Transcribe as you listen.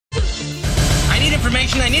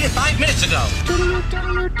information I needed 5 minutes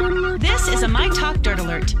ago. This is a My Talk Dirt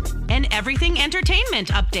Alert, an everything entertainment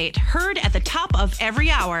update heard at the top of every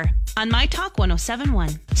hour on My Talk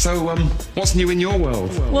 107.1. So, what's new in your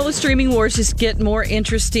world? Well, the streaming wars just get more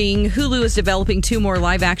interesting. Hulu is developing 2 more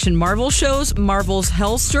live-action Marvel shows, Marvel's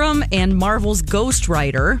Hellstrom and Marvel's Ghost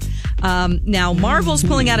Rider. Now, Marvel's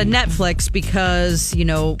pulling out of Netflix because,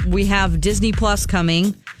 we have Disney Plus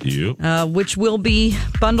coming, which will be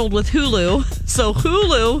bundled with Hulu. So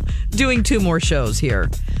Hulu doing 2 more shows here.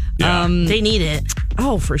 Yeah. They need it.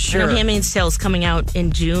 Oh, for sure. I know Handmaid's Tale is coming out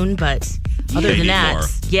in June, but other than that, more.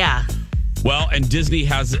 yeah. Well, and Disney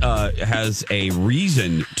has a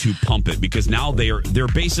reason to pump it because now they're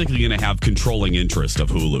basically going to have controlling interest of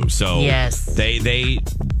Hulu. So yes, they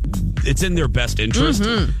it's in their best interest.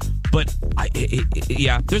 Mm-hmm. But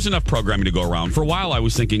there's enough programming to go around. For a while, I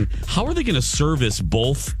was thinking, how are they going to service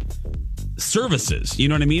both services? You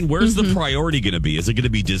know what I mean? Where's the priority going to be? Is it going to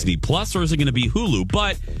be Disney Plus or is it going to be Hulu?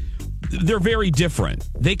 But they're very different.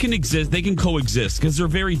 They can exist. They can coexist because they're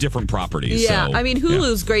very different properties. Yeah, so, I mean,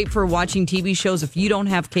 Hulu's great for watching TV shows if you don't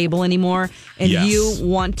have cable anymore and you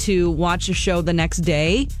want to watch a show the next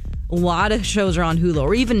day. A lot of shows are on Hulu,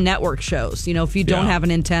 or even network shows. If you don't have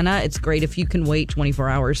an antenna, it's great if you can wait 24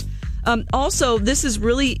 hours. Also, this is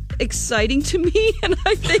really exciting to me, and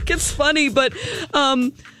I think it's funny, but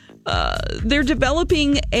they're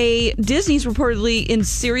developing Disney's reportedly in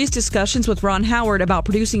serious discussions with Ron Howard about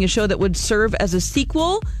producing a show that would serve as a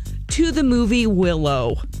sequel to the movie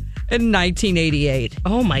Willow in 1988.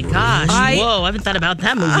 Oh my gosh. Whoa, I haven't thought about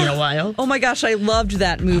that movie in a while. Oh my gosh, I loved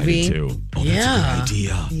that movie. I do too. Oh, that's a good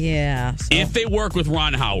idea. Yeah. So. If they work with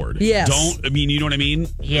Ron Howard. Yes. You know what I mean?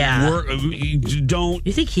 Yeah. Don't.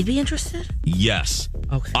 You think he'd be interested? Yes.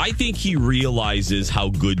 Okay. I think he realizes how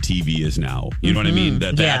good TV is now. You know what I mean?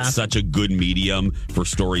 That's such a good medium for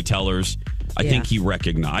storytellers. I think he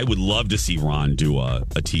recognized. I would love to see Ron do a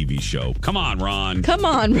TV show. Come on, Ron. Come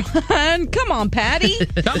on, Ron. Come on, Patty.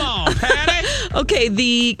 Come on, Patty. Okay,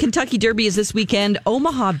 the Kentucky Derby is this weekend.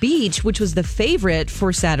 Omaha Beach, which was the favorite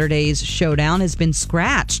for Saturday's showdown, has been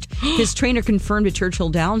scratched. His trainer confirmed to Churchill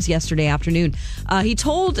Downs yesterday afternoon. He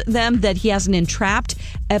told them that he has an entrapped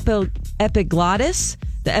epiglottis.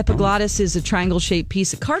 The epiglottis is a triangle-shaped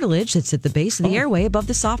piece of cartilage that's at the base of the airway above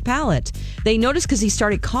the soft palate. They noticed because he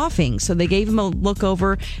started coughing, so they gave him a look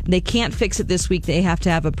over. They can't fix it this week. They have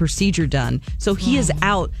to have a procedure done. So he is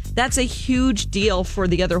out. That's a huge deal for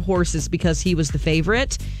the other horses because he was the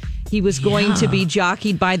favorite. He was going to be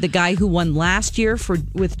jockeyed by the guy who won last year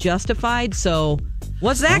with Justified. So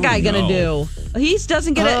what's that guy going to do? He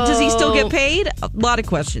doesn't get it. Does he still get paid? A lot of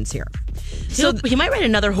questions here. So he might ride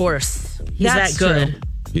another horse. He's that good. True.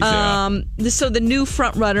 So the new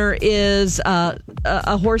frontrunner is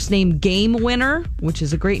a horse named Game Winner, which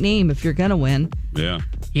is a great name if you're going to win. Yeah.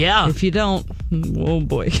 If you don't, oh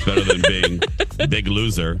boy. Better than being a big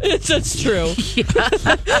loser. That's true.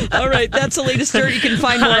 All right, that's the latest dirt. You can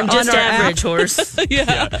find more on just our average app. horse.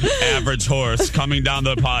 Average horse coming down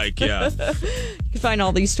the pike. Yeah. You can find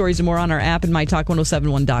all these stories and more on our app and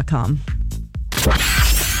mytalk1071.com.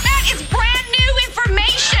 That is brand new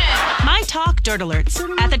information. My Talk Dirt Alerts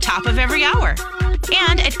at the top of every hour.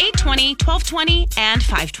 And at 8:20, 12:20, and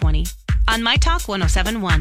 5:20 on My Talk 107.1.